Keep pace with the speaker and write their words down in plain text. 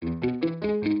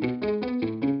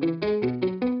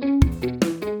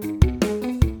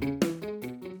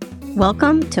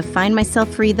Welcome to Find Myself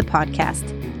Free, the podcast.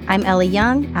 I'm Ellie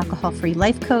Young, alcohol-free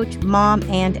life coach, mom,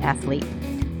 and athlete.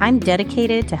 I'm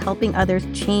dedicated to helping others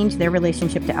change their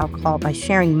relationship to alcohol by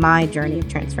sharing my journey of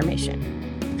transformation.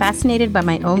 Fascinated by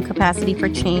my own capacity for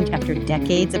change after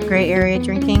decades of gray area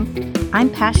drinking, I'm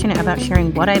passionate about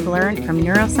sharing what I've learned from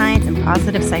neuroscience and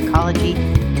positive psychology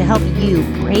to help you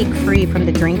break free from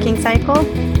the drinking cycle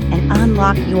and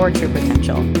unlock your true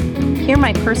potential. Hear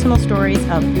my personal stories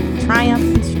of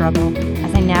triumph and struggle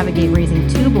as I navigate raising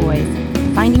two boys,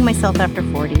 finding myself after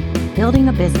 40, building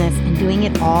a business, and doing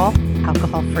it all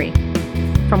alcohol-free.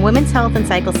 From women's health and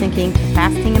cycle syncing to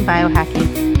fasting and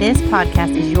biohacking, this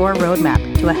podcast is your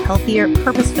roadmap to a healthier,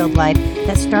 purpose-filled life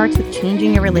that starts with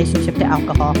changing your relationship to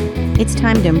alcohol. It's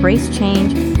time to embrace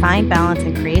change, find balance,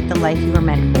 and create the life you were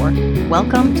meant for.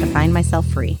 Welcome to Find Myself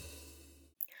Free.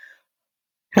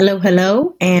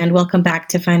 Hello, and welcome back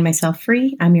to Find Myself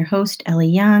Free. I'm your host, Ellie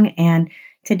Young, and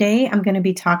today I'm going to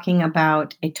be talking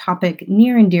about a topic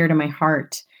near and dear to my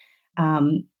heart.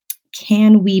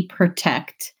 Can we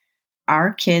protect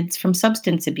our kids from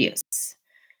substance abuse?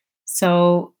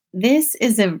 So this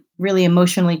is a really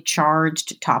emotionally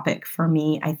charged topic for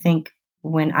me. I think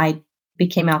when I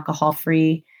became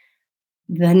alcohol-free,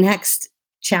 the next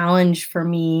challenge for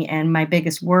me and my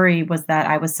biggest worry was that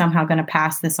I was somehow going to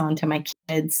pass this on to my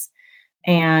kids.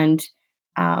 And,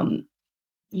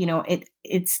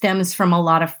 it stems from a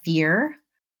lot of fear.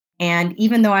 And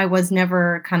even though I was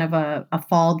never kind of a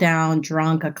fall down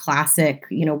drunk, a classic,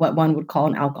 what one would call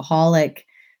an alcoholic,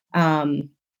 I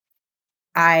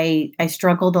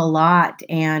struggled a lot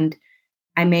and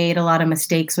I made a lot of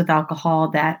mistakes with alcohol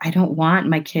that I don't want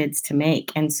my kids to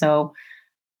make. And so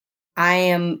I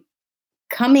am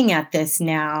coming at this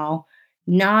now,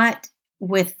 not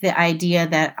with the idea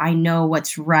that I know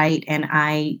what's right and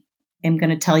I am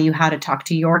going to tell you how to talk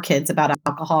to your kids about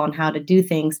alcohol and how to do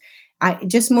things. I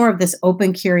just more of this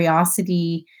open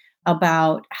curiosity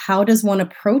about how does one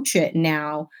approach it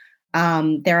now.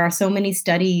 There are so many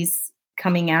studies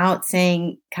coming out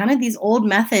saying kind of these old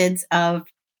methods of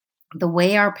the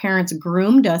way our parents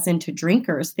groomed us into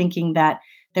drinkers, thinking that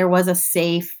there was a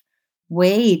safe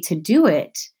way to do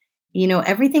it.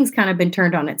 Everything's kind of been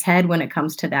turned on its head when it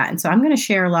comes to that. And so I'm going to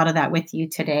share a lot of that with you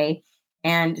today.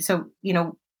 And so,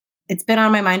 it's been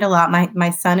on my mind a lot. My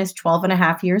son is 12 and a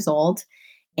half years old,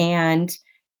 and an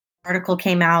article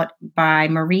came out by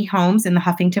Marie Holmes in the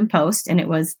Huffington Post, and it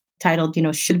was titled,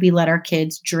 should we let our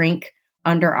kids drink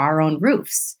under our own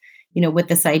roofs? With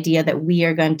this idea that we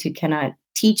are going to kind of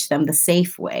teach them the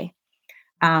safe way.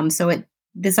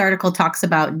 This article talks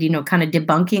about, kind of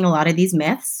debunking a lot of these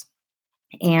myths.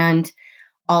 And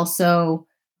also,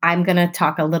 I'm going to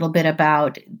talk a little bit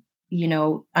about,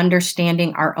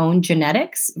 understanding our own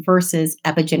genetics versus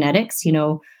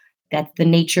epigenetics, that's the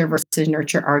nature versus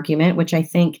nurture argument, which I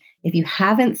think if you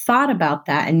haven't thought about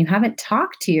that and you haven't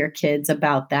talked to your kids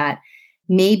about that,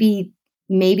 maybe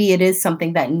it is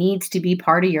something that needs to be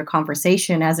part of your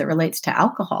conversation as it relates to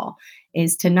alcohol,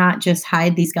 is to not just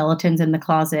hide these skeletons in the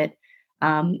closet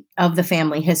of the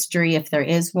family history, if there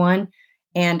is one.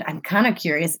 And I'm kind of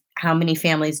curious how many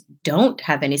families don't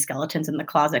have any skeletons in the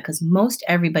closet, because most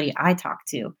everybody I talk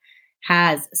to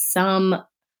has someone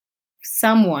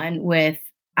with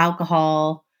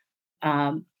alcoholism,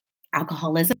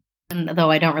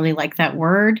 though I don't really like that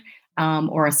word,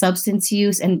 or a substance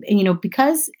use. And,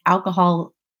 because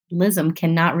alcoholism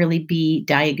cannot really be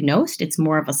diagnosed, it's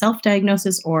more of a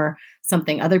self-diagnosis or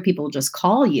something other people just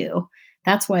call you.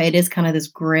 That's why it is kind of this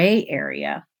gray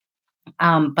area.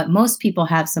 But most people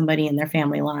have somebody in their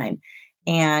family line.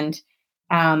 And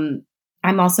I'm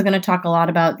also going to talk a lot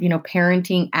about,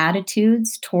 parenting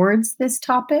attitudes towards this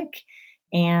topic.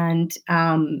 And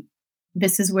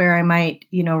this is where I might,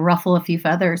 ruffle a few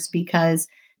feathers, because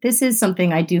this is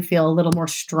something I do feel a little more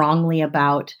strongly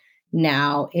about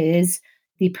now, is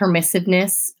the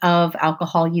permissiveness of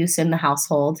alcohol use in the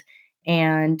household.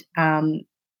 And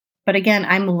but again,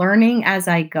 I'm learning as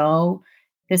I go.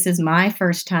 This is my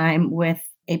first time with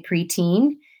a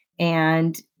preteen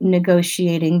and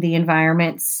negotiating the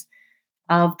environments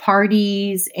of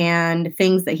parties and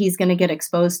things that he's going to get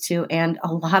exposed to. And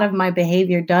a lot of my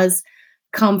behavior does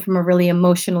come from a really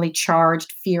emotionally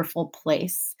charged, fearful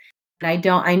place. And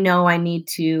I know I need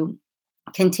to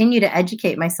continue to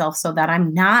educate myself so that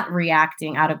I'm not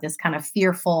reacting out of this kind of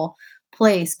fearful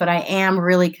place, but I am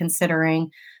really considering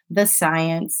the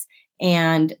science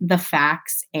and the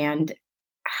facts, and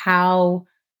how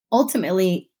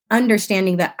ultimately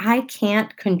understanding that I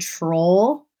can't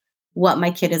control what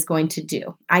my kid is going to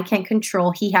do. I can't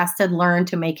control. He has to learn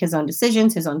to make his own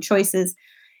decisions, his own choices.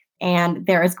 And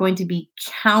there is going to be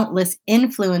countless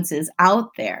influences out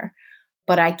there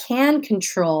but I can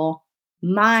control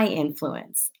my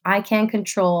influence. I can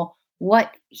control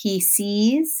what he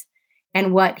sees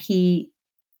and what he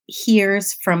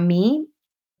hears from me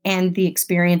and the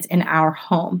experience in our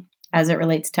home as it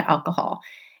relates to alcohol.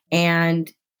 And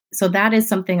so that is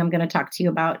something I'm going to talk to you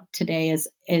about today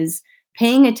is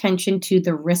paying attention to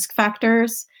the risk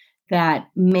factors that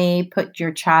may put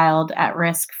your child at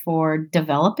risk for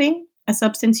developing a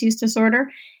substance use disorder.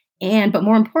 And but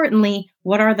more importantly,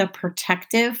 what are the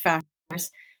protective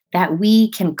factors that we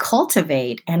can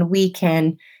cultivate and we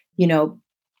can, you know,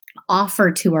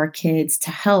 offer to our kids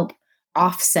to help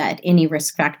offset any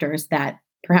risk factors that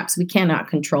perhaps we cannot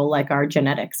control, like our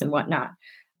genetics and whatnot.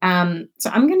 So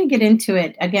I'm going to get into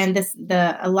it again.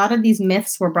 A lot of these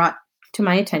myths were brought to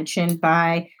my attention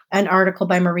by an article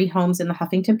by Marie Holmes in the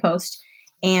Huffington Post,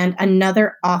 and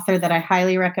another author that I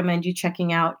highly recommend you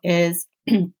checking out is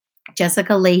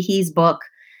Jessica Leahy's book,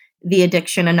 The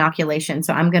Addiction Inoculation.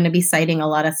 So I'm going to be citing a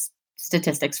lot of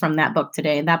statistics from that book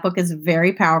today. That book is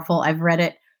very powerful. I've read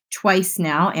it twice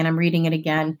now, and I'm reading it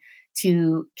again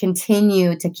to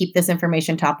continue to keep this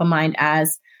information top of mind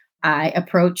as I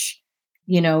approach,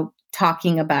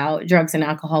 talking about drugs and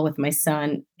alcohol with my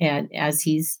son, and as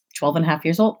he's 12 and a half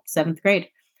years old, seventh grade.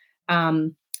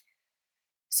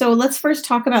 So let's first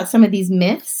talk about some of these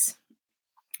myths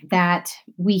that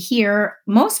we hear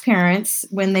most parents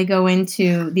when they go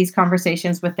into these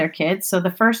conversations with their kids. So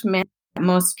the first myth that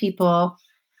most people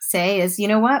say is, you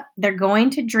know what, they're going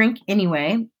to drink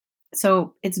anyway.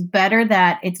 So it's better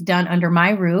that it's done under my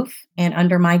roof and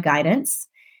under my guidance,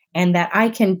 and that I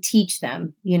can teach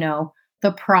them,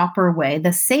 the proper way,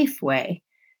 the safe way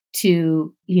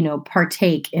to,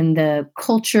 partake in the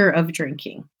culture of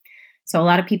drinking. So a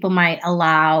lot of people might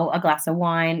allow a glass of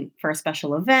wine for a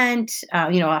special event,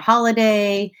 a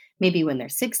holiday, maybe when they're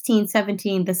 16,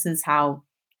 17. This is how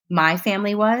my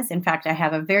family was. In fact, I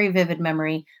have a very vivid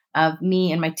memory of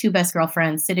me and my two best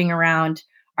girlfriends sitting around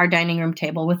our dining room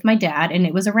table with my dad. And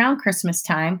it was around Christmas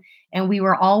time. And we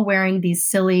were all wearing these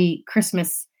silly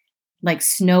Christmas like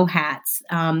snow hats,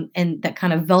 and that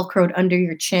kind of Velcroed under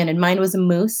your chin. And mine was a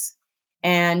moose.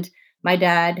 And my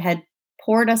dad had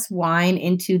poured us wine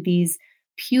into these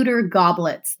pewter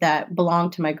goblets that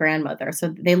belonged to my grandmother.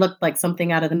 So they looked like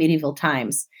something out of the medieval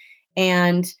times.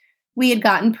 And we had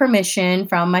gotten permission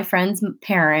from my friend's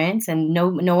parents, and no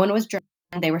one was drinking.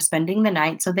 They were spending the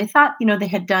night. So they thought, they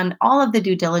had done all of the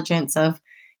due diligence of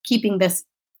keeping this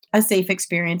a safe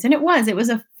experience. And it was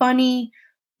a funny,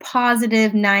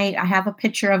 positive night. I have a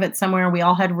picture of it somewhere. We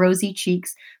all had rosy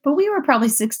cheeks, but we were probably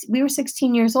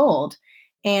 16 years old.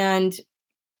 And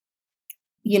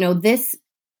this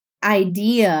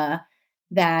idea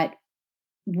that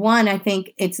I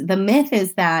think the myth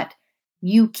is that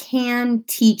you can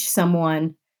teach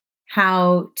someone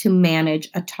how to manage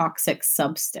a toxic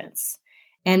substance.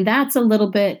 And that's a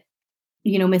little bit,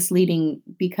 misleading,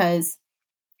 because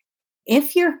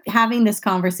if you're having this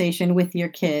conversation with your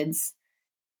kids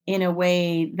in a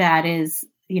way that is,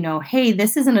 hey,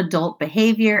 this is an adult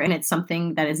behavior and it's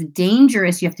something that is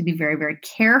dangerous. You have to be very, very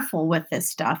careful with this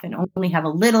stuff and only have a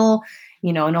little,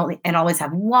 and always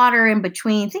have water in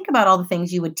between. Think about all the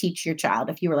things you would teach your child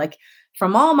if you were like,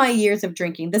 from all my years of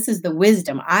drinking, this is the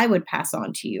wisdom I would pass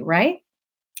on to you, right?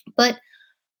 But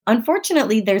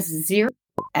unfortunately, there's zero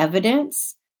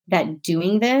evidence that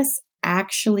doing this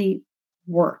actually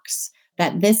works,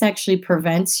 that this actually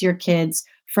prevents your kids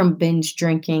from binge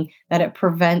drinking, that it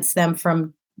prevents them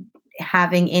from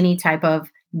having any type of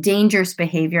dangerous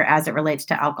behavior as it relates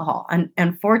to alcohol. And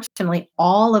unfortunately,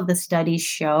 all of the studies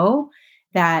show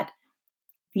that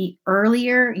the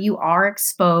earlier you are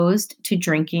exposed to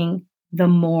drinking, the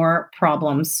more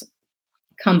problems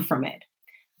come from it.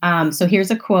 So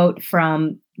here's a quote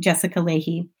from Jessica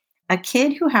Leahy. A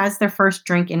kid who has their first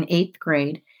drink in 8th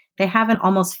grade, they have an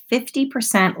almost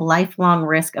 50% lifelong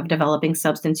risk of developing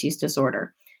substance use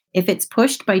disorder. If it's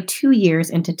pushed by 2 years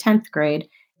into 10th grade,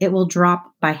 it will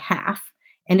drop by half.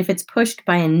 And if it's pushed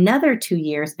by another 2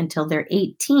 years until they're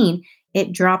 18,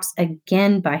 it drops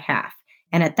again by half.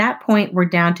 And at that point, we're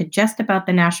down to just about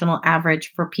the national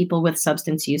average for people with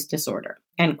substance use disorder,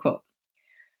 end quote.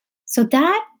 So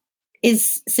that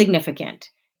is significant,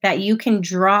 that you can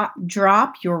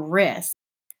drop your risk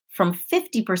from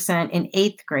 50% in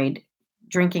 8th grade,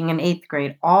 drinking in 8th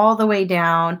grade, all the way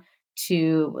down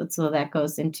to, so that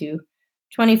goes into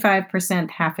 25%,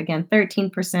 half again,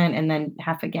 13%, and then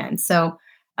half again. So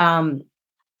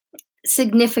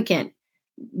significant.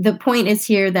 The point is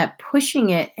here that pushing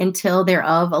it until they're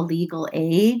of a legal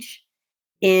age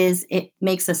it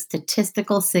makes a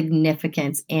statistical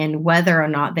significance in whether or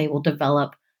not they will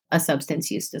develop a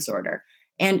substance use disorder.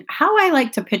 And how I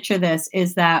like to picture this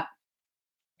is that,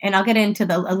 and I'll get into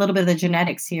a little bit of the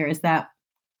genetics here, is that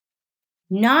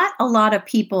not a lot of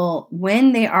people,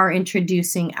 when they are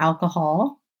introducing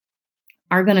alcohol,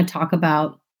 are going to talk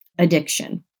about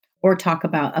addiction or talk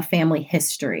about a family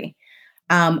history.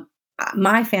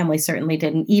 My family certainly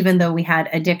didn't, even though we had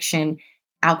addiction,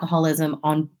 alcoholism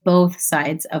on both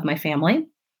sides of my family,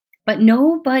 but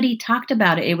nobody talked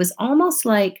about it. It was almost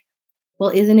like,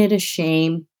 well, isn't it a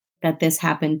shame that this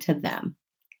happened to them?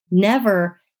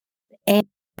 Never and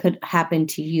could happen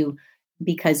to you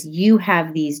because you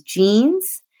have these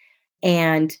genes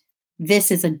and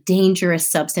this is a dangerous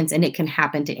substance and it can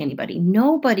happen to anybody.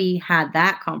 Nobody had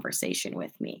that conversation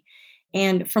with me.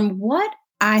 And from what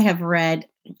I have read,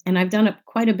 and I've done it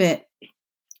quite a bit,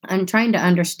 I'm trying to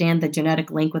understand the genetic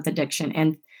link with addiction.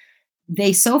 And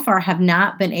they so far have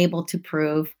not been able to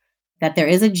prove that there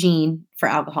is a gene for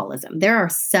alcoholism. There are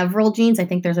several genes, I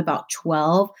think there's about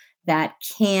 12, that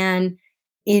can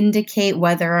indicate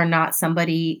whether or not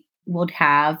somebody would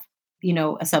have,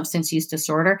 a substance use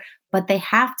disorder, but they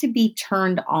have to be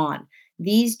turned on.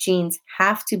 These genes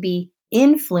have to be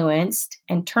influenced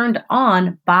and turned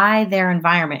on by their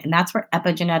environment. And that's where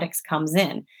epigenetics comes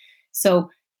in.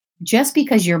 So just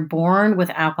because you're born with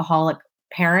an alcoholic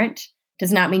parent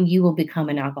does not mean you will become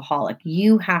an alcoholic.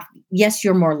 Yes,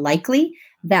 you're more likely,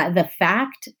 that the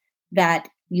fact that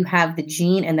you have the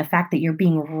gene and the fact that you're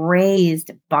being raised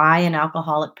by an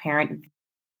alcoholic parent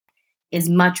is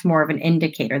much more of an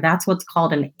indicator. That's what's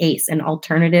called an ACE, an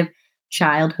alternative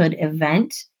childhood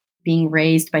event, being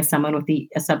raised by someone with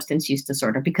a substance use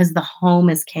disorder, because the home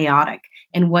is chaotic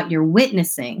and what you're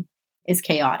witnessing is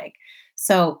chaotic.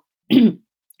 So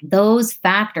those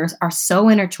factors are so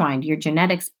intertwined, your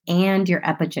genetics and your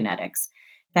epigenetics,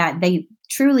 that they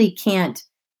truly can't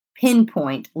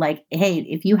pinpoint, like, hey,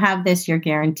 if you have this, you're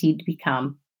guaranteed to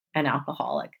become an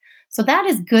alcoholic. So that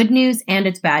is good news and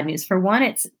it's bad news. For one,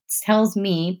 it tells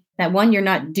me that, one, you're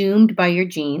not doomed by your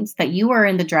genes, that you are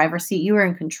in the driver's seat, you are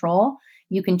in control.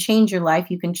 You can change your life,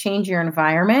 you can change your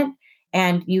environment,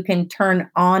 and you can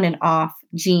turn on and off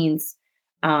genes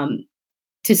to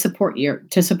support your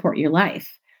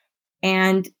life.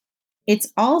 And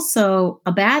it's also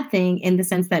a bad thing in the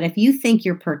sense that if you think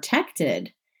you're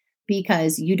protected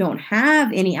because you don't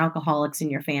have any alcoholics in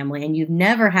your family and you've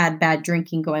never had bad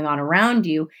drinking going on around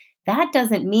you, that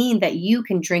doesn't mean that you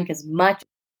can drink as much as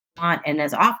you want and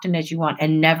as often as you want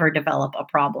and never develop a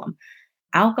problem.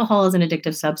 Alcohol is an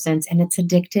addictive substance and it's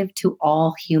addictive to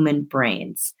all human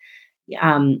brains.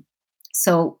 Um,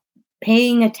 so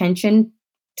paying attention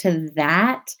to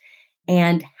that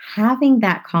and having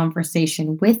that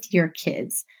conversation with your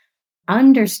kids,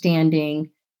 understanding,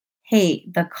 hey,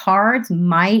 the cards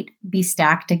might be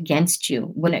stacked against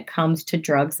you when it comes to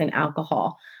drugs and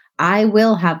alcohol. I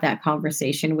will have that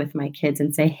conversation with my kids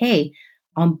and say, hey,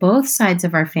 on both sides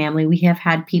of our family, we have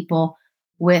had people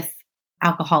with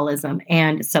alcoholism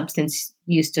and substance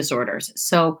use disorders.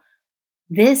 So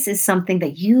this is something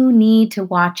that you need to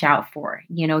watch out for.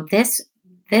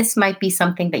 This might be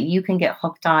something that you can get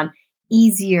hooked on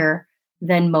easier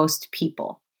than most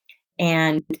people.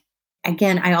 And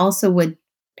again, I also would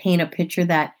paint a picture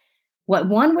that what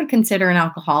one would consider an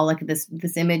alcoholic,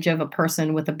 this image of a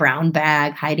person with a brown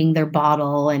bag hiding their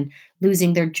bottle and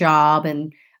losing their job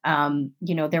and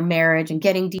their marriage and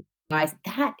getting DUIs,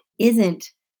 that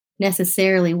isn't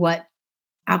necessarily what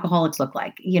alcoholics look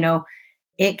like.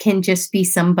 It can just be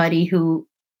somebody who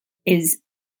is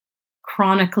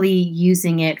chronically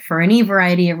using it for any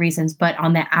variety of reasons, but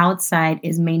on the outside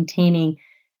is maintaining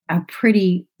a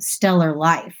pretty stellar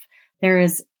life. There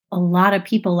is a lot of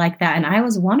people like that. And I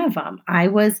was one of them. I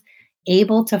was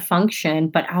able to function,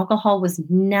 but alcohol was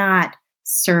not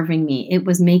serving me. It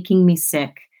was making me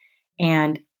sick.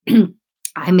 And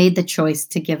I made the choice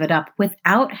to give it up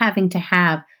without having to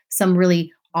have some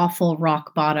really awful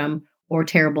rock bottom or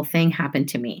terrible thing happen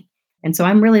to me. And so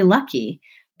I'm really lucky,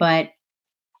 but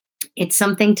it's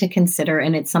something to consider.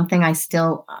 And it's something I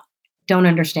still don't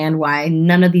understand why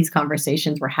none of these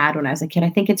conversations were had when I was a kid. I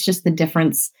think it's just the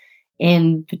difference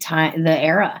in the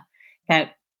era,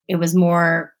 that it was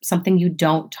more something you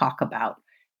don't talk about.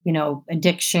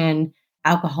 Addiction,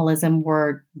 alcoholism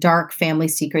were dark family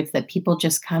secrets that people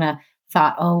just kind of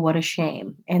thought, oh, what a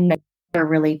shame. And they never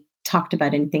really talked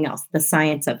about anything else, the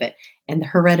science of it and the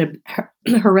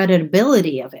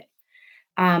hereditability of it.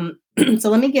 So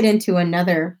let me get into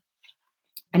another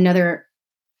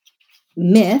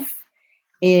myth,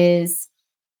 is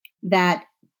that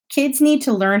kids need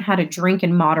to learn how to drink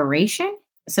in moderation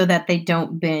so that they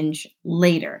don't binge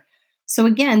later. So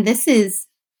again, this is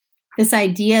this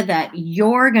idea that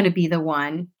you're going to be the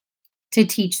one to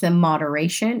teach them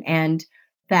moderation and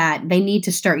that they need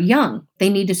to start young. They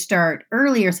need to start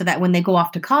earlier so that when they go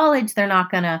off to college, they're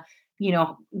not going to,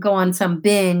 go on some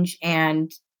binge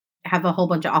and have a whole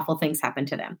bunch of awful things happen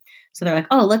to them. So they're like,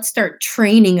 oh, let's start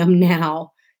training them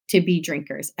now to be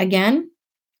drinkers. Again,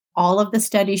 all of the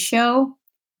studies show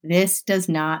this does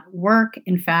not work.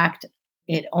 In fact,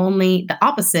 the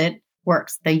opposite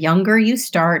works. The younger you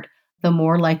start, the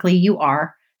more likely you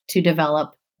are to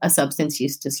develop a substance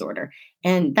use disorder.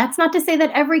 And that's not to say that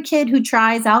every kid who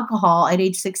tries alcohol at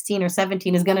age 16 or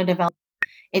 17 is going to develop.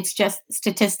 It's just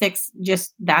statistics,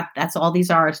 just that's all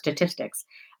these are statistics.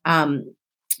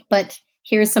 But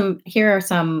here are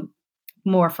some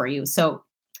more for you. So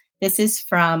this is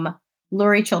from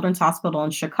Lurie Children's Hospital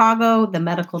in Chicago. The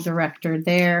medical director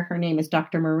there, her name is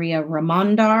Dr. Maria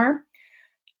Ramondar.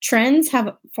 Trends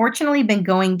have fortunately been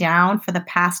going down for the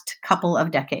past couple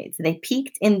of decades. They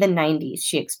peaked in the 90s,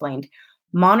 she explained.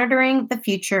 Monitoring the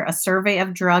Future, a survey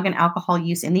of drug and alcohol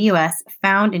use in the US,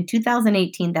 found in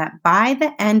 2018 that by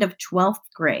the end of 12th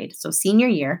grade, so senior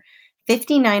year,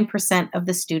 59% of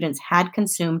the students had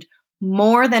consumed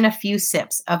more than a few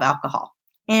sips of alcohol.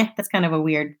 That's kind of a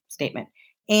weird statement.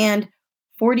 And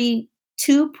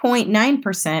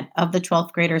 42.9% of the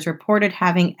 12th graders reported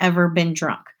having ever been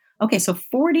drunk. Okay, so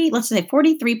let's say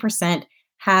 43%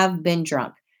 have been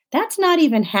drunk. That's not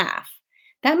even half.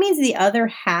 That means the other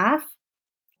half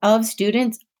of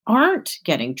students aren't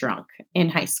getting drunk in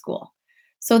high school.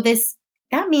 So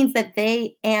that means that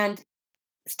and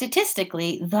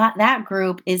statistically that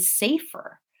group is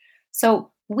safer.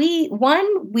 So we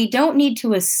don't need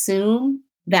to assume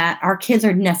that our kids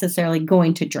are necessarily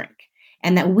going to drink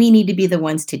and that we need to be the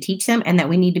ones to teach them and that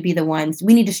we need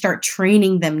to start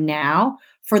training them now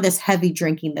for this heavy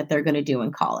drinking that they're going to do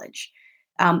in college.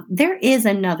 There is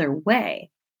another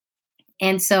way.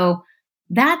 And so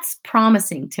that's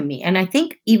promising to me. And I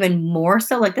think even more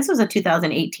so, like this was a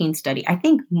 2018 study. I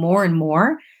think more and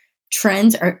more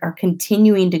trends are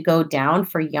continuing to go down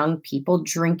for young people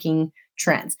drinking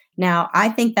trends. Now, I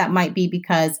think that might be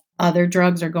because other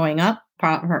drugs are going up,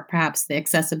 perhaps the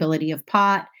accessibility of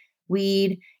pot,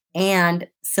 weed, and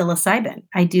psilocybin.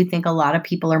 I do think a lot of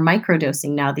people are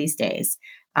microdosing now these days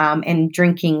and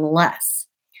drinking less.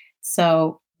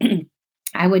 So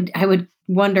I would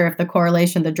wonder if the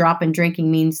correlation, the drop in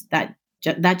drinking means that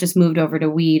that just moved over to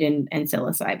weed and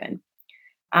psilocybin.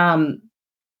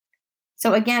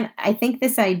 So again, I think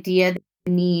this idea that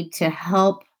you need to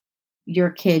help your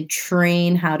kid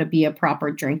train how to be a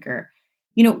proper drinker.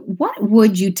 What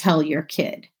would you tell your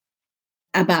kid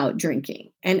about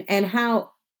drinking and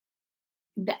how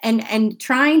and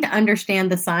trying to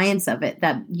understand the science of it,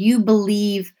 that you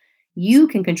believe you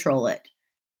can control it?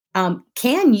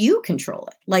 Can you control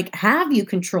it? Like, have you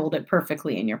controlled it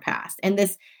perfectly in your past? And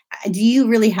do you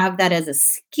really have that as a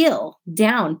skill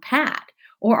down pat?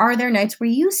 Or are there nights where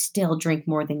you still drink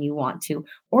more than you want to,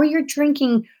 or you're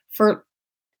drinking for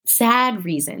sad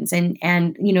reasons and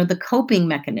the coping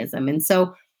mechanism? And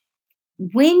so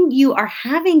when you are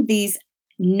having these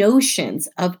notions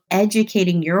of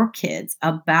educating your kids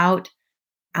about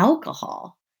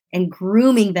alcohol and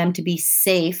grooming them to be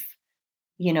safe,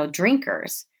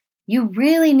 drinkers, you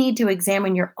really need to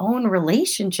examine your own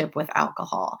relationship with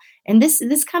alcohol. And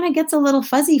this kind of gets a little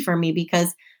fuzzy for me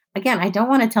because again, I don't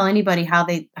want to tell anybody how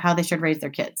they should raise their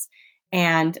kids.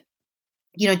 And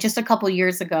just a couple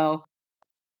years ago,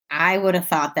 I would have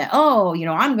thought that, oh,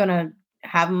 I'm going to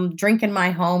have them drink in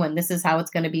my home and this is how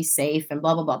it's going to be safe and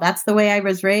blah, blah, blah. That's the way I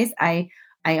was raised. I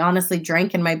honestly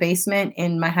drank in my basement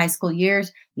in my high school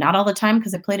years, not all the time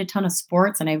because I played a ton of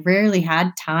sports and I rarely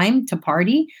had time to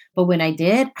party. But when I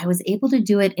did, I was able to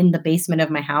do it in the basement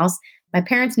of my house. My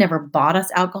parents never bought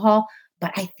us alcohol,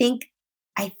 but I think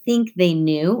they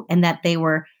knew and that they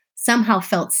were somehow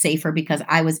felt safer because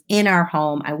I was in our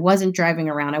home. I wasn't driving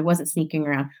around. I wasn't sneaking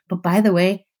around. But by the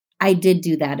way, I did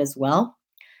do that as well.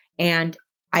 And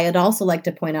I'd also like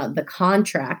to point out the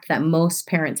contract that most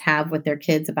parents have with their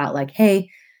kids about like,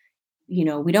 hey,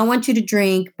 we don't want you to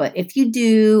drink, but if you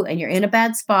do and you're in a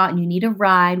bad spot and you need a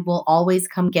ride, we'll always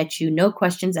come get you. No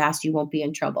questions asked. You won't be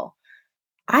in trouble.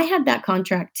 I had that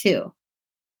contract too.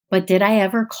 But did I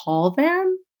ever call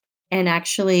them and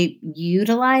actually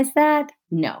utilize that?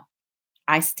 No.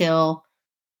 I still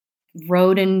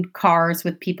rode in cars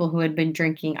with people who had been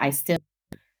drinking. I still,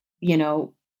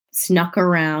 snuck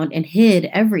around and hid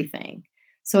everything.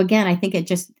 So again, I think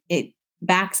it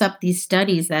backs up these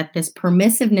studies that this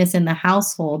permissiveness in the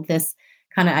household, this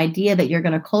kind of idea that you're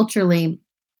going to culturally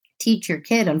teach your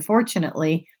kid,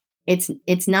 unfortunately,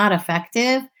 it's not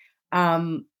effective.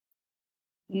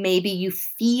 Maybe you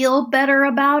feel better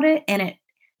about it and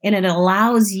And it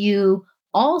allows you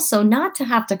also not to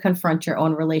have to confront your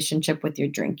own relationship with your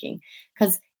drinking.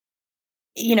 Because,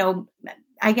 you know,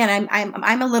 again,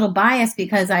 I'm a little biased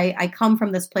because I come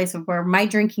from this place of where my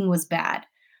drinking was bad.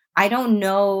 I don't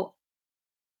know,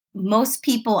 most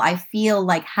people I feel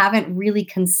like haven't really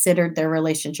considered their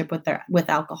relationship with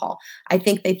alcohol. I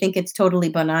think they think it's totally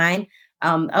benign.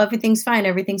 Oh, everything's fine,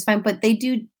 but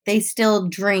they still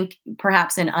drink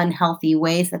perhaps in unhealthy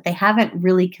ways that they haven't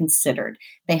really considered.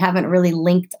 They haven't really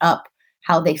linked up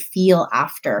how they feel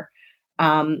after.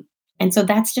 Um, and so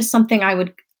that's just something I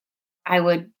would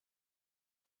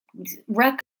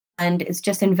recommend, is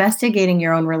just investigating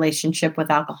your own relationship with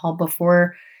alcohol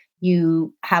before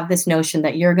you have this notion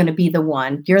that you're going to be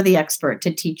you're the expert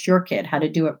to teach your kid how to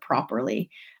do it properly.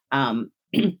 Um,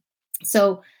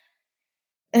 so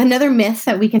another myth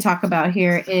that we can talk about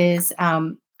here is,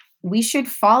 we should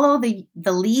follow the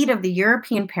lead of the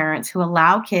European parents who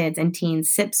allow kids and teens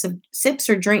sips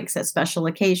or drinks at special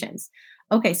occasions.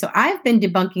 Okay, so I've been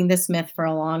debunking this myth for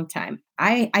a long time.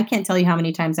 I can't tell you how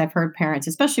many times I've heard parents,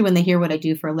 especially when they hear what I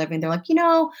do for a living, they're like,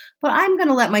 but I'm going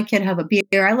to let my kid have a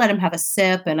beer. I let him have a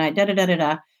sip, and I da da da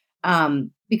da da.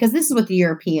 Because this is what the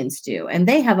Europeans do, and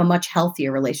they have a much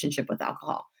healthier relationship with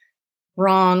alcohol.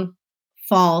 Wrong,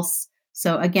 false.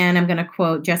 So again, I'm going to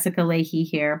quote Jessica Leahy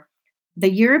here.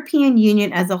 The European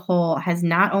Union as a whole has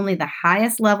not only the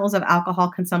highest levels of alcohol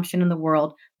consumption in the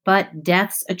world, but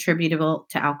deaths attributable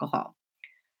to alcohol.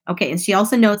 Okay, and she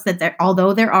also notes that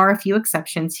although there are a few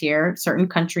exceptions here, certain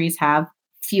countries have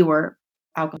fewer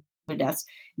alcohol deaths.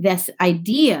 This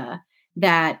idea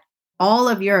that all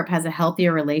of Europe has a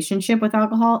healthier relationship with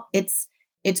alcohol, it's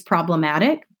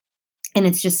problematic, and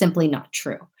it's just simply not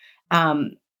true.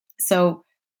 Um, so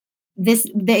there's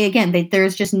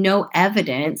just no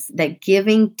evidence that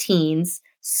giving teens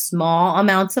small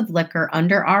amounts of liquor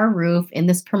under our roof in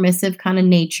this permissive kind of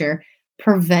nature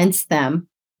prevents them.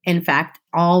 In fact,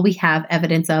 all we have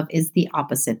evidence of is the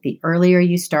opposite. The earlier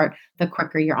you start, the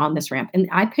quicker you're on this ramp. And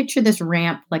I picture this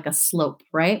ramp like a slope,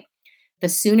 right? The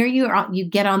sooner you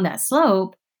get on that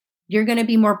slope, you're going to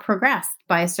be more progressed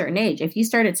by a certain age. If you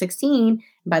start at 16,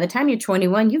 by the time you're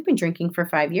 21, you've been drinking for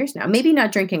 5 years now. Maybe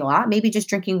not drinking a lot, maybe just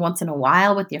drinking once in a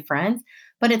while with your friends.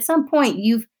 But at some point,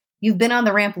 you've been on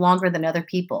the ramp longer than other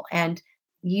people, and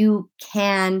you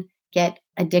can get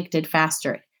addicted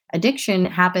faster. Addiction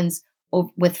happens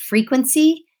with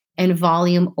frequency and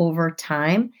volume over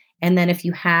time. And then if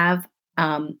you have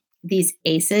these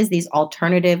ACEs, these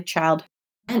alternative childhood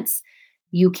events,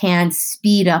 you can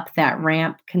speed up that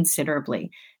ramp considerably.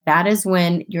 That is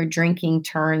when your drinking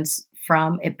turns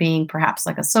from it being perhaps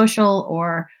like a social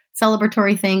or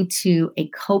celebratory thing to a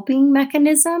coping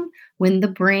mechanism, when the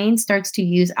brain starts to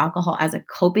use alcohol as a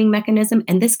coping mechanism.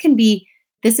 And this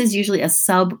is usually a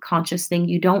subconscious thing.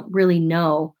 You don't really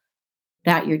know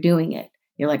that you're doing it.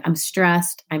 You're like, I'm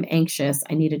stressed, I'm anxious,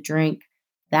 I need a drink.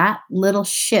 That little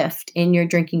shift in your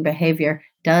drinking behavior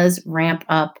does ramp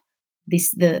up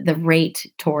the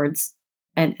rate towards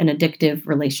an addictive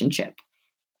relationship.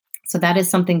 So that is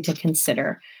something to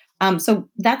consider. So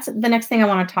that's the next thing I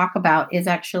want to talk about, is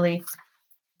actually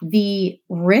the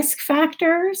risk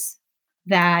factors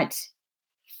that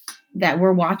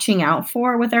we're watching out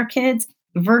for with our kids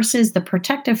versus the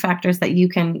protective factors that you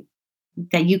can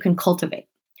cultivate.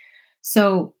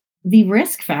 So the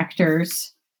risk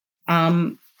factors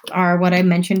are what I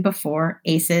mentioned before: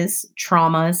 ACEs,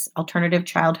 traumas, alternative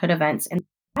childhood events, and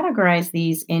categorize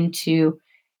these into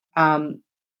um,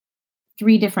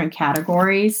 three different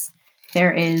categories.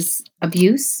 There is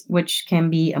abuse, which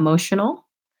can be emotional,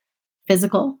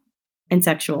 physical, and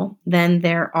sexual. Then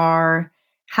there are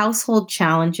household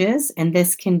challenges, and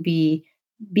this can be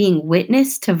being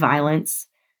witness to violence,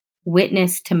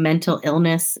 witness to mental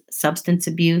illness, substance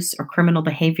abuse, or criminal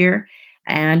behavior,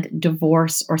 and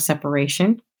divorce or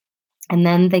separation. And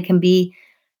then they can be,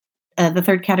 the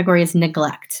third category is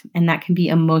neglect, and that can be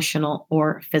emotional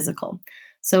or physical.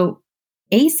 So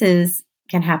ACEs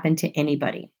can happen to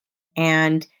anybody,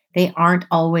 and they aren't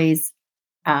always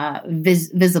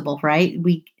visible, right?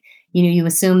 You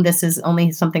assume this is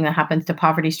only something that happens to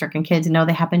poverty-stricken kids. No,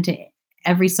 they happen to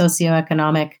every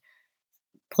socioeconomic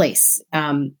place,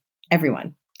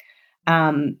 everyone.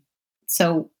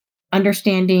 So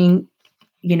understanding,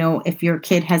 if your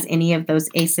kid has any of those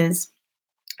ACEs.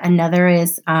 Another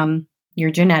is your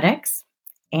genetics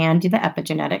and the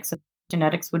epigenetics. So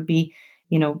genetics would be,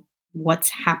 what's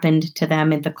happened to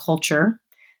them in the culture,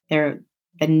 the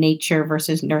nature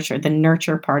versus nurture, the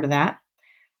nurture part of that.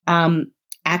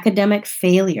 Academic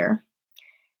failure.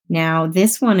 Now,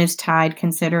 this one is tied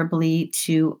considerably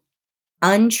to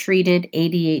untreated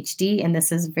ADHD, and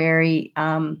this is very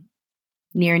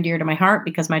near and dear to my heart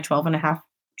because my 12 and a half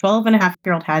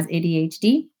year old has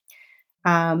ADHD.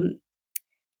 Um,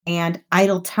 and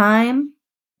idle time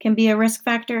can be a risk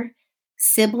factor.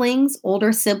 Siblings,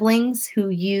 older siblings who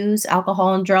use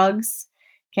alcohol and drugs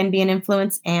can be an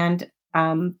influence, and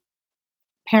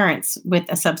parents with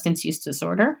a substance use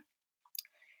disorder.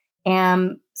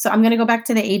 So I'm going to go back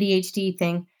to the ADHD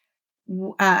thing.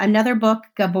 Another book,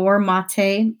 Gabor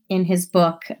Mate, in his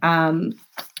book, oh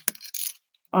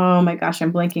my gosh,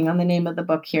 I'm blanking on the name of the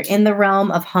book here. In the Realm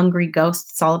of Hungry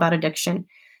Ghosts, it's all about addiction.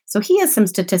 So he has some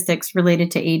statistics related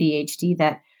to ADHD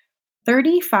that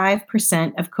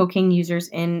 35% of cocaine users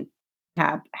in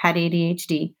rehab had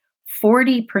ADHD,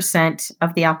 40%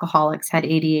 of the alcoholics had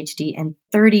ADHD, and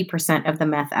 30% of the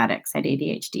meth addicts had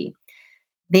ADHD.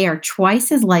 They are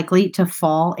twice as likely to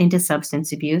fall into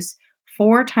substance abuse,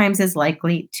 4 times as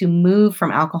likely to move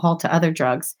from alcohol to other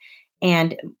drugs,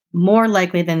 and more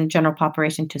likely than the general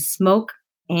population to smoke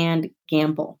and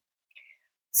gamble.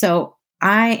 So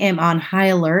I am on high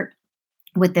alert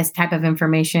with this type of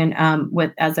information,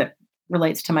 with as it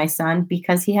relates to my son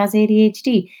because he has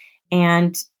ADHD,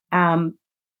 and um,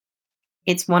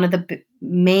 it's one of the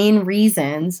main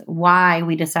reasons why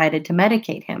we decided to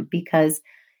medicate him because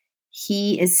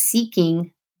he is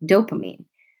seeking dopamine.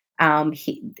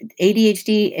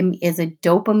 ADHD is a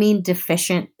dopamine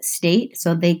deficient state,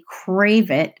 so they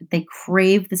crave it. They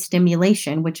crave the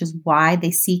stimulation, which is why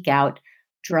they seek out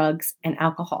drugs and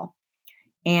alcohol.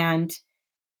 And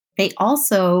they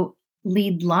also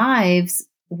lead lives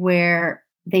where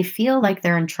they feel like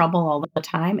they're in trouble all the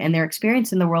time, and their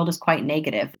experience in the world is quite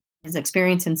negative. His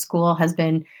experience in school has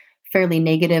been fairly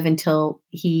negative until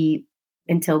we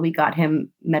got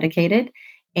him medicated,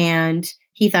 and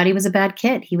he thought he was a bad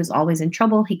kid. He was always in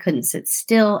trouble. He couldn't sit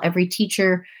still. Every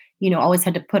teacher, always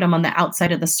had to put him on the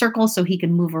outside of the circle so he could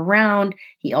move around.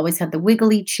 He always had the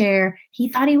wiggly chair. He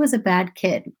thought he was a bad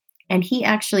kid. And he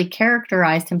actually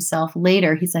characterized himself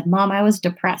later. He said, "Mom, I was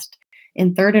depressed.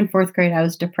 In third and fourth grade, I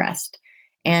was depressed."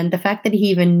 And the fact that he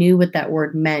even knew what that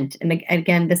word meant. And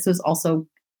again, this was also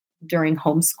during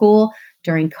homeschool,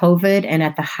 during COVID, and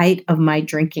at the height of my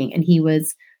drinking. And he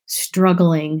was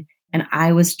struggling, and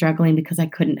I was struggling because I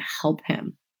couldn't help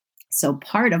him. So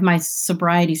part of my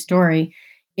sobriety story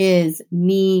is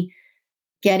me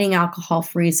getting alcohol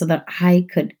free so that I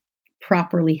could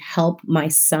properly help my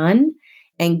son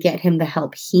and get him the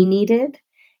help he needed.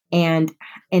 And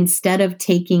instead of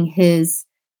taking his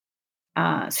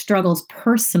struggles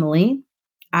personally,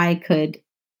 I could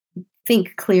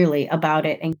think clearly about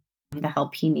it and get him the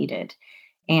help he needed.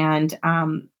 And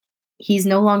he's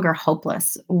no longer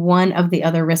hopeless. One of the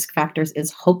other risk factors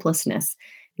is hopelessness,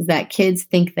 is that kids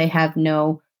think they have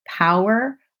no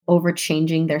power over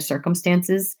changing their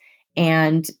circumstances.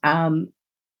 And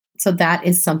so that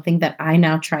is something that I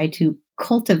now try to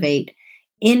cultivate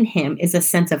in him, is a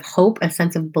sense of hope, a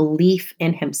sense of belief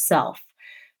in himself.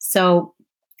 So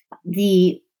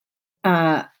the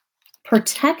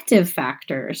protective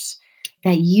factors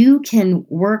that you can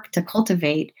work to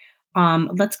cultivate,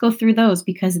 let's go through those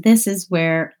because this is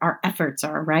where our efforts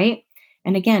are, right?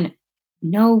 And again,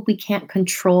 no, we can't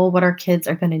control what our kids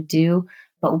are going to do,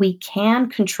 but we can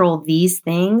control these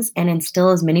things and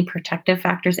instill as many protective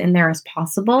factors in there as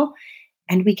possible.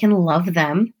 And we can love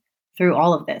them through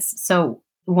all of this. So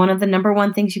one of the number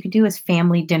one things you could do is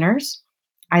family dinners.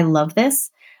 I love this.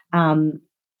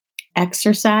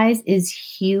 Exercise is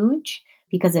huge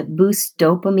because it boosts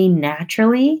dopamine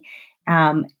naturally.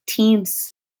 Team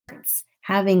sports,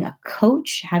 having a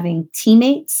coach, having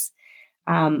teammates,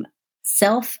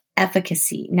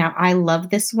 self-efficacy. Now, I love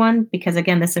this one because,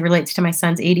 again, this relates to my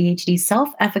son's ADHD.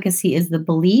 Self-efficacy is the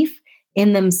belief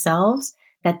in themselves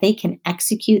that they can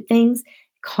execute things,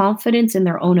 confidence in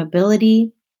their own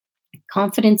ability,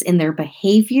 confidence in their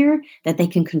behavior, that they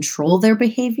can control their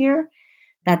behavior,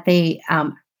 that they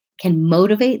can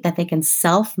motivate, that they can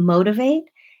self-motivate,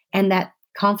 and that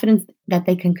confidence that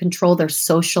they can control their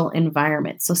social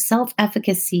environment. So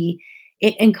self-efficacy,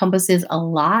 it encompasses a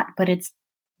lot, but it's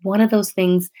one of those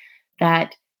things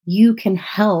that you can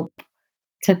help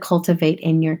to cultivate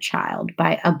in your child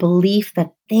by a belief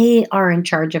that they are in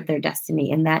charge of their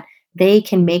destiny and that they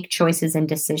can make choices and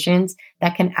decisions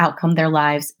that can outcome their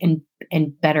lives in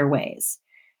better ways.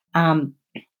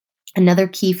 Another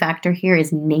key factor here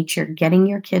is nature, getting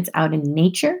your kids out in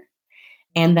nature.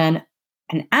 And then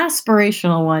an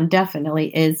aspirational one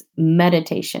definitely is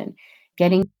meditation,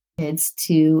 getting kids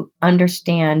to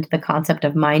understand the concept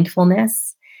of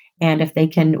mindfulness. And if they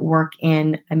can work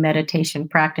in a meditation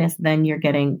practice, then you're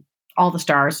getting all the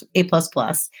stars, A++,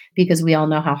 because we all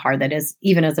know how hard that is,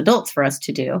 even as adults, for us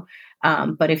to do.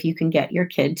 But if you can get your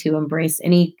kid to embrace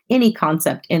any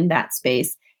concept in that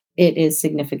space, it is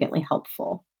significantly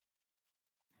helpful.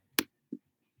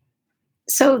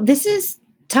 So this is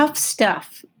tough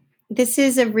stuff. This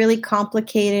is a really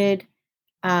complicated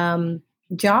um,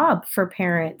 job for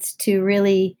parents to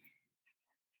really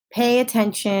pay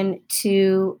attention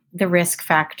to the risk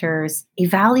factors,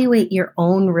 evaluate your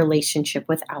own relationship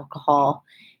with alcohol,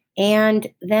 and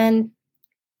then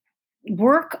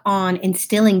work on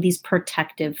instilling these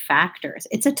protective factors.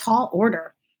 It's a tall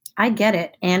order. I get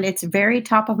it. And it's very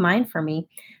top of mind for me.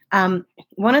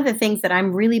 One of the things that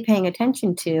I'm really paying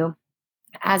attention to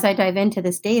as I dive into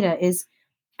this data is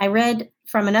I read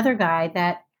from another guy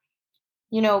that,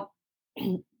 you know,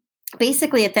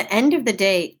 basically at the end of the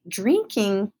day,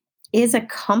 drinking is a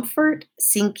comfort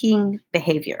seeking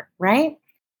behavior, right?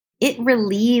 It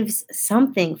relieves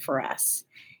something for us.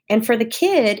 And for the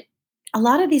kid, a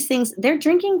lot of these things,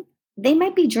 they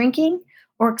might be drinking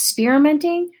or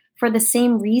experimenting for the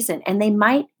same reason, and they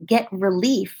might get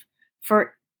relief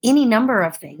for any number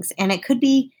of things. And it could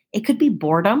be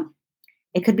boredom.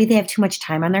 It could be they have too much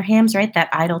time on their hands, right? That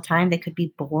idle time, they could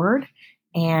be bored,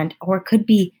 or it could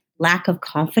be lack of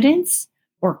confidence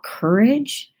or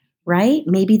courage, right?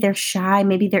 Maybe they're shy,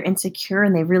 maybe they're insecure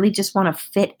and they really just want to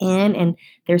fit in, and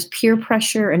there's peer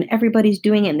pressure and everybody's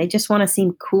doing it and they just want to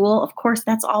seem cool. Of course,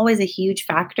 that's always a huge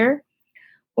factor.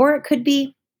 Or it could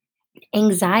be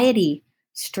anxiety,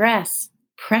 stress,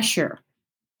 pressure,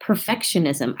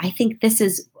 perfectionism. I think this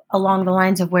is along the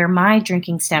lines of where my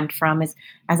drinking stemmed from. Is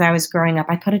as I was growing up,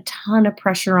 I put a ton of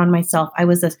pressure on myself. I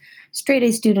was a straight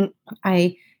A student.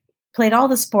 I played all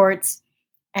the sports,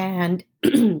 and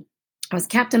I was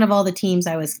captain of all the teams.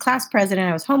 I was class president.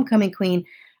 I was homecoming queen.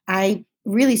 I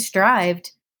really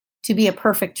strived to be a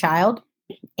perfect child.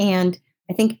 And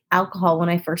I think alcohol, when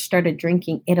I first started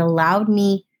drinking, it allowed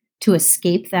me to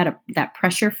escape that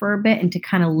pressure for a bit and to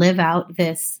kind of live out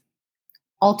this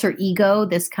alter ego,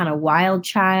 this kind of wild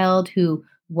child who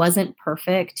wasn't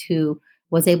perfect, who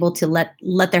was able to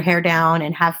let their hair down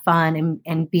and have fun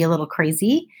and be a little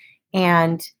crazy.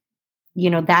 And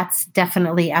that's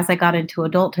definitely, as I got into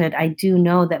adulthood, I do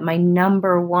know that my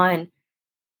number one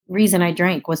reason I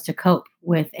drank was to cope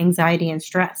with anxiety and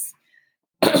stress.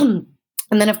 And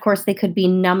then, of course, they could be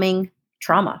numbing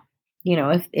trauma.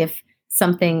 If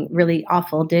something really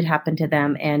awful did happen to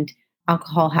them, and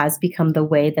alcohol has become the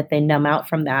way that they numb out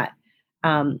from that.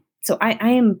 So I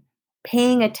am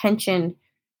paying attention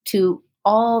to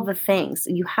all the things.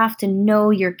 You have to know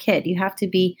your kid. You have to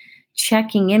be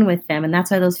checking in with them. And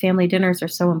that's why those family dinners are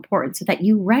so important, so that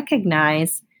you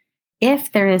recognize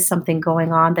if there is something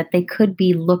going on that they could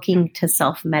be looking to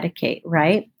self-medicate,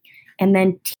 right? And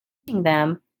then teaching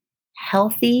them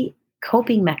healthy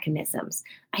coping mechanisms.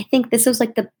 I think this was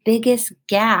like the biggest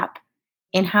gap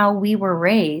in how we were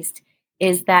raised,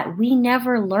 is that we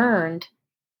never learned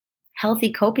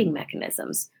healthy coping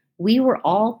mechanisms. We were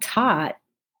all taught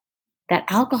that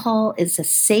alcohol is a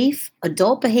safe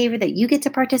adult behavior that you get to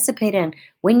participate in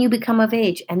when you become of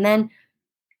age. And then,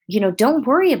 don't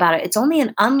worry about it. It's only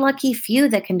an unlucky few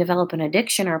that can develop an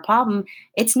addiction or a problem.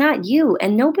 It's not you.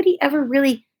 And nobody ever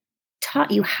really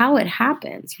taught you how it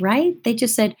happens, right? They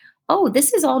just said, oh,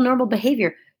 this is all normal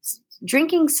behavior.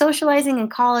 Drinking, socializing in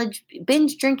college,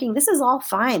 binge drinking, this is all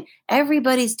fine.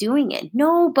 Everybody's doing it.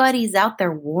 Nobody's out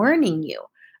there warning you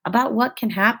about what can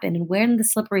happen and when the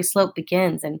slippery slope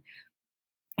begins, and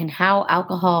how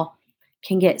alcohol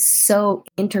can get so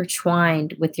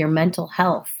intertwined with your mental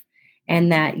health,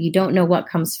 and that you don't know what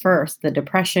comes first, the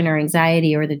depression or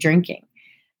anxiety or the drinking.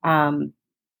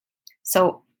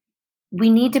 So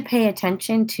we need to pay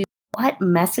attention to what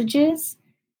messages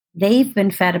they've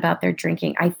been fed about their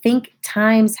drinking. I think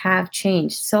times have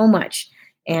changed so much,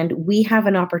 and we have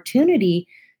an opportunity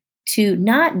to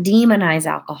not demonize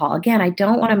alcohol. Again, I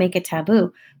don't want to make it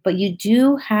taboo, but you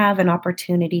do have an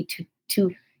opportunity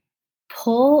to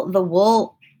pull the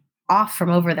wool off from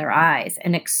over their eyes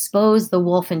and expose the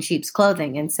wolf in sheep's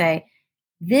clothing and say,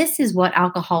 this is what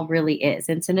alcohol really is.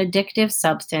 It's an addictive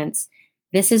substance.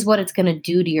 This is what it's going to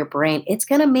do to your brain. It's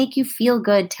going to make you feel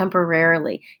good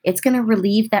temporarily. It's going to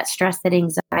relieve that stress, that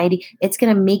anxiety. It's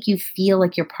going to make you feel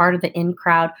like you're part of the in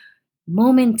crowd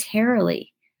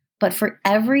momentarily. But for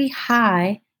every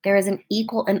high, there is an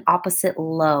equal and opposite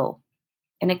low.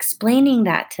 And explaining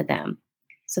that to them,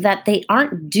 so that they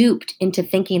aren't duped into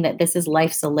thinking that this is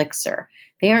life's elixir.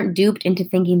 They aren't duped into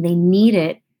thinking they need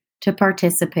it to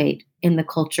participate in the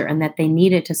culture, and that they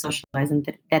need it to socialize,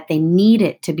 and that they need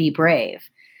it to be brave.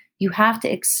 You have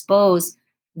to expose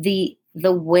the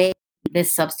way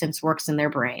this substance works in their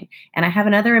brain. And I have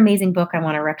another amazing book I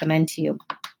want to recommend to you.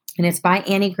 And it's by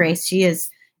Annie Grace. She is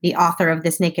the author of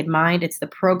This Naked Mind. It's the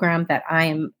program that I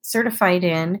am certified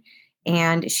in.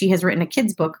 And she has written a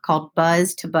kid's book called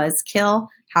Buzz to Buzz Kill: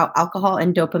 How Alcohol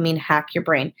and Dopamine Hack Your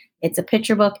Brain. It's a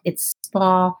picture book, it's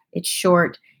small, it's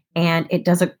short, and it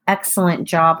does an excellent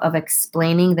job of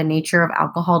explaining the nature of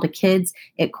alcohol to kids.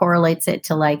 It correlates it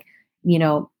to, like, you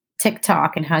know,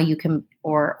 TikTok, and how you can,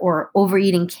 or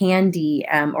overeating candy,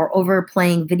 or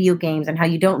overplaying video games, and how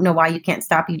you don't know why you can't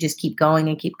stop. You just keep going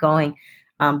and keep going.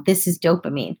 This is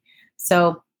dopamine.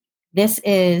 So this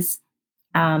is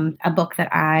a book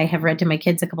that I have read to my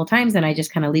kids a couple times, and I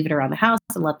just kind of leave it around the house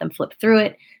and let them flip through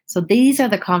it. So these are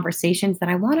the conversations that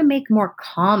I want to make more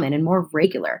common and more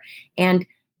regular. And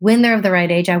when they're of the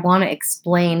right age, I want to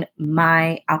explain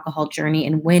my alcohol journey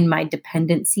and when my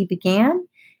dependency began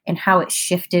and how it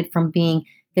shifted from being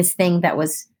this thing that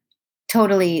was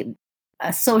totally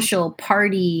a social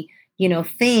party,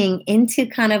 thing, into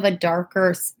kind of a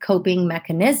darker coping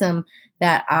mechanism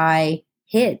that I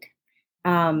hid.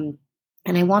 Um,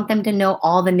 and I want them to know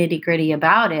all the nitty gritty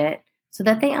about it so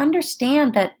that they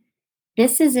understand that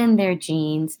this is in their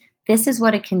genes. This is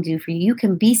what it can do for you. You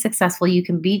can be successful. You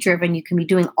can be driven. You can be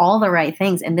doing all the right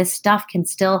things. And this stuff can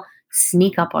still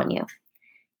sneak up on you.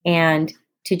 And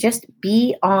to just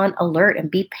be on alert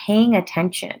and be paying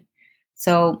attention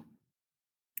so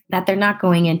that they're not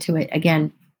going into it,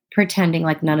 again, pretending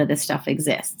like none of this stuff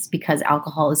exists, because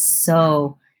alcohol is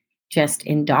so just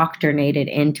indoctrinated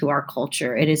into our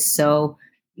culture. It is so,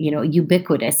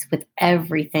 ubiquitous with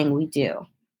everything we do.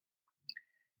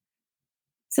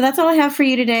 So that's all I have for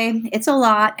you today. It's a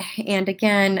lot. And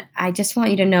again, I just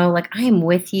want you to know, like, I am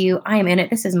with you. I am in it.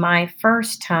 This is my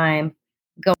first time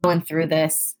going through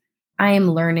this. I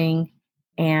am learning,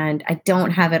 and I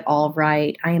don't have it all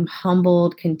right. I am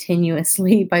humbled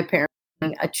continuously by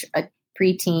parenting a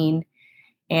preteen,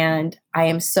 and I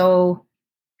am so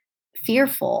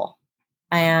fearful.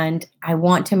 And I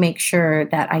want to make sure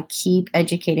that I keep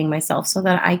educating myself so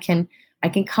that I can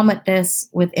come at this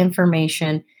with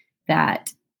information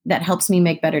that helps me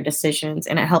make better decisions,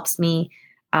 and it helps me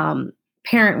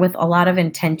parent with a lot of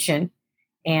intention,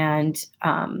 and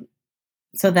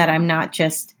so that I'm not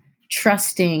just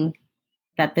trusting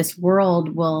that this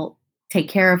world will take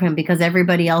care of him because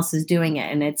everybody else is doing it,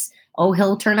 and it's, oh,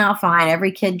 he'll turn out fine.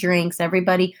 Every kid drinks.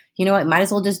 Everybody, you know what? Might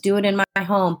as well just do it in my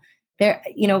home. There,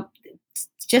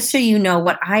 just so you know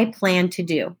what I plan to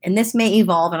do, and this may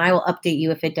evolve, and I will update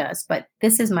you if it does. But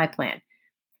this is my plan.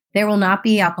 There will not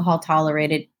be alcohol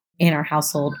tolerated in our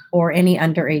household or any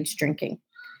underage drinking.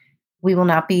 He will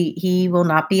not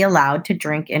be allowed to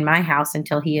drink in my house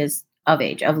until he is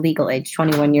of legal age,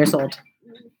 21 years old.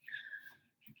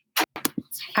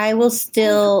 I will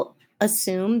still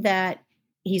assume that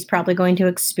he's probably going to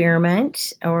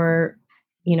experiment or,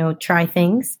 try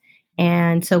things.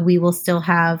 And so we will still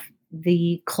have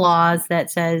the clause that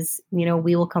says,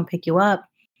 we will come pick you up,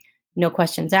 no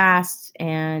questions asked,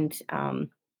 and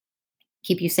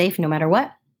keep you safe no matter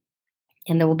what.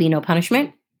 And there will be no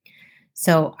punishment.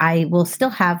 So I will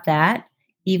still have that,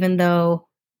 even though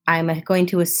I'm going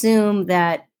to assume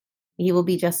that he will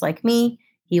be just like me.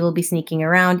 He will be sneaking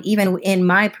around. Even in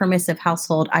my permissive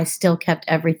household, I still kept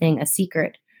everything a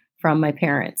secret from my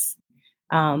parents.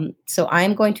 So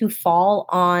I'm going to fall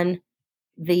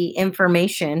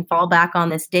back on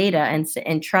this data,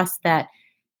 and trust that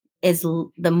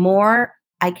the more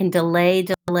I can delay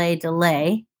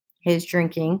his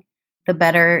drinking, the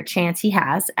better chance he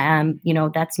has.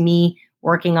 That's me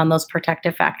working on those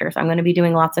protective factors. I'm going to be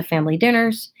doing lots of family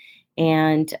dinners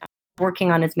and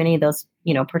working on as many of those,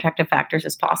 protective factors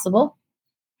as possible.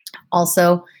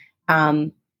 Also,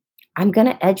 I'm going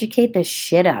to educate the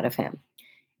shit out of him.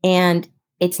 And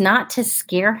it's not to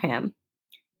scare him.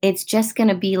 It's just going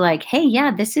to be like, hey, yeah,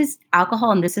 this is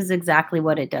alcohol, and this is exactly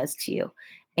what it does to you.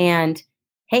 And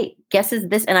hey, guess is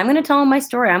this? And I'm going to tell him my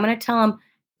story. I'm going to tell him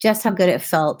just how good it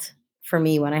felt for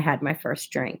me when I had my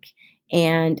first drink.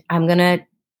 And I'm going to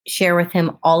share with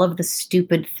him all of the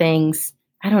stupid things.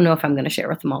 I don't know if I'm going to share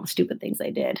with him all the stupid things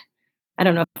I did. I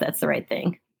don't know if that's the right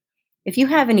thing. If you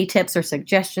have any tips or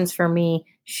suggestions for me,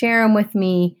 share them with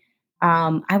me.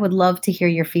 I would love to hear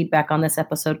your feedback on this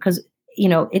episode because,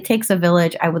 it takes a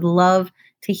village. I would love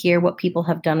to hear what people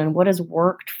have done and what has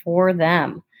worked for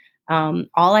them.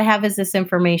 All I have is this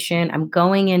information. I'm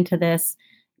going into this,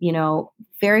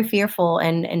 very fearful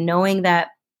and knowing that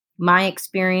my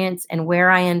experience and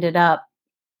where I ended up,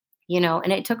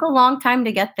 and it took a long time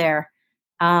to get there.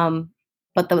 But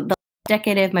the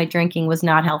decade of my drinking was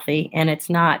not healthy, and it's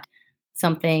not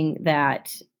something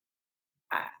that,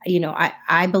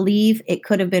 I believe it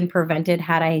could have been prevented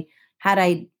had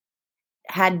I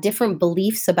had different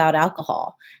beliefs about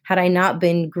alcohol, had I not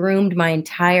been groomed my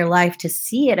entire life to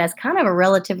see it as kind of a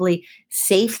relatively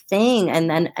safe thing and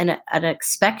then an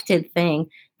expected thing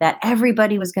that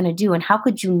everybody was going to do. And how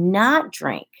could you not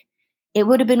drink? It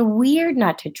would have been weird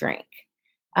not to drink.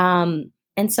 And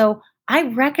so I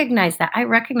recognize that. I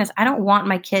recognize I don't want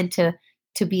my kid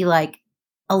to be like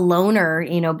a loner,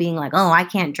 being like, oh, I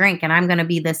can't drink and I'm going to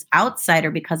be this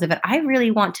outsider because of it. I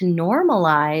really want to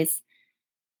normalize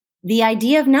the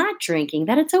idea of not drinking,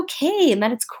 that it's okay and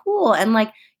that it's cool. And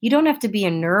like, you don't have to be a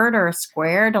nerd or a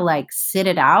square to like sit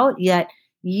it out, yet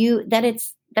that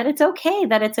it's okay,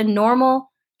 that it's a normal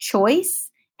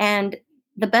choice. And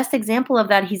the best example of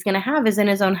that he's going to have is in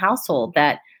his own household,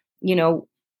 that, you know,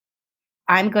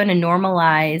 I'm going to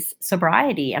normalize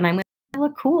sobriety and I'm going to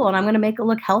look cool and I'm going to make it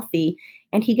look healthy.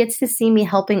 And he gets to see me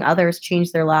helping others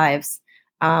change their lives.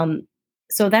 Um,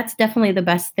 so that's definitely the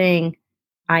best thing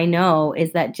I know,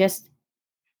 is that just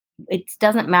it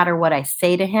doesn't matter what I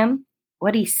say to him.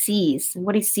 What he sees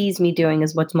me doing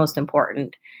is what's most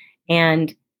important.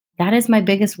 And that is my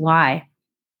biggest why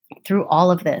through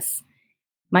all of this.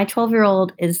 My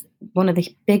 12-year-old is one of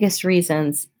the biggest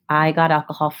reasons I got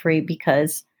alcohol free,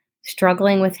 because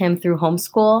struggling with him through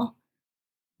homeschool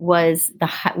was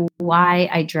why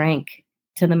I drank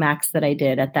to the max that I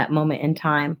did at that moment in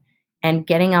time. And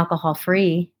getting alcohol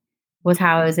free was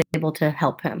how I was able to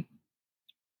help him.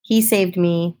 He saved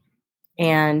me,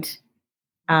 and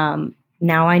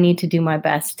now I need to do my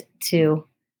best to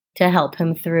help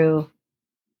him through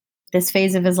this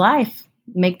phase of his life,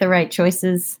 make the right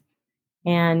choices,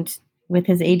 and with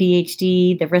his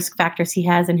ADHD, the risk factors he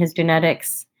has in his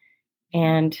genetics,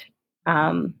 and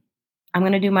I'm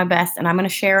going to do my best, and I'm going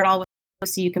to share it all with you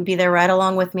so you can be there right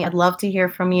along with me. I'd love to hear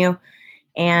from you.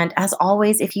 And as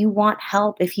always, if you want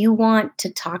help, if you want to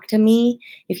talk to me,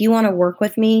 if you want to work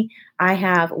with me, I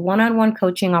have one-on-one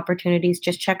coaching opportunities.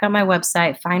 Just check out my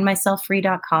website,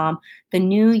 findmyselffree.com. The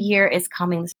new year is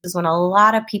coming. This is when a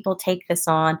lot of people take this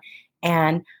on.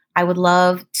 And I would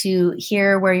love to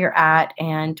hear where you're at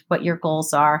and what your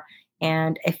goals are.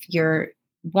 And if you're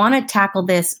want to tackle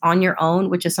this on your own,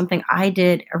 which is something I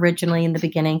did originally in the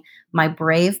beginning, my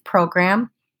Brave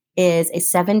program is a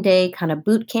 7-day kind of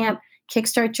boot camp.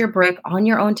 Kickstart your break on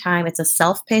your own time. It's a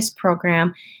self-paced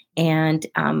program, and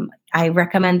I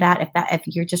recommend that if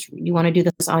you want to do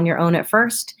this on your own at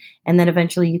first, and then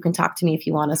eventually you can talk to me if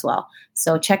you want as well.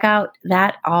 So check out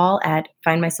that all at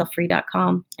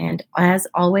findmyselffree.com. And as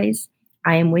always,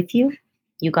 I am with you.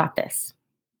 You got this.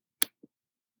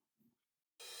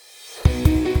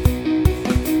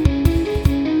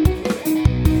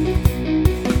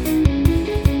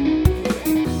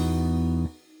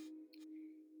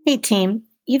 Hey team,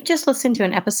 you've just listened to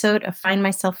an episode of Find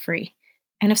Myself Free.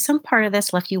 And if some part of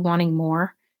this left you wanting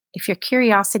more, if your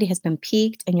curiosity has been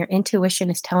piqued and your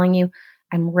intuition is telling you,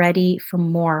 I'm ready for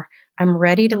more, I'm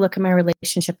ready to look at my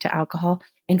relationship to alcohol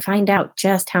and find out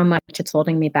just how much it's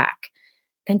holding me back,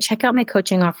 then check out my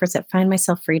coaching offers at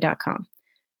findmyselffree.com.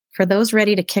 For those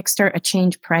ready to kickstart a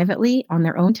change privately on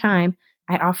their own time,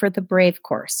 I offer the Brave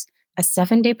course, a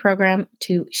 7-day program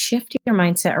to shift your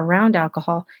mindset around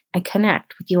alcohol and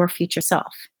connect with your future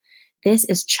self. This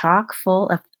is chock full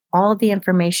of all of the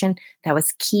information that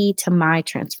was key to my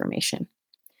transformation.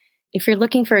 If you're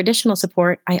looking for additional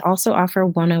support, I also offer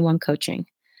one-on-one coaching.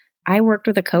 I worked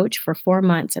with a coach for 4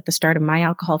 months at the start of my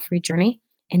alcohol-free journey,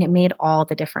 and it made all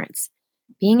the difference.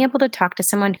 Being able to talk to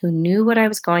someone who knew what I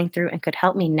was going through and could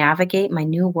help me navigate my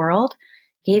new world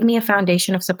gave me a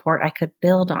foundation of support I could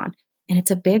build on. And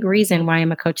it's a big reason why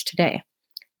I'm a coach today.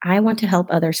 I want to help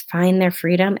others find their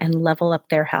freedom and level up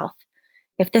their health.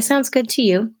 If this sounds good to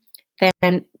you,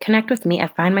 then connect with me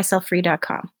at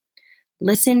findmyselffree.com.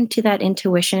 Listen to that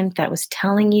intuition that was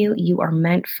telling you you are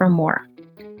meant for more.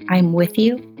 I'm with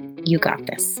you. You got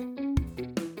this.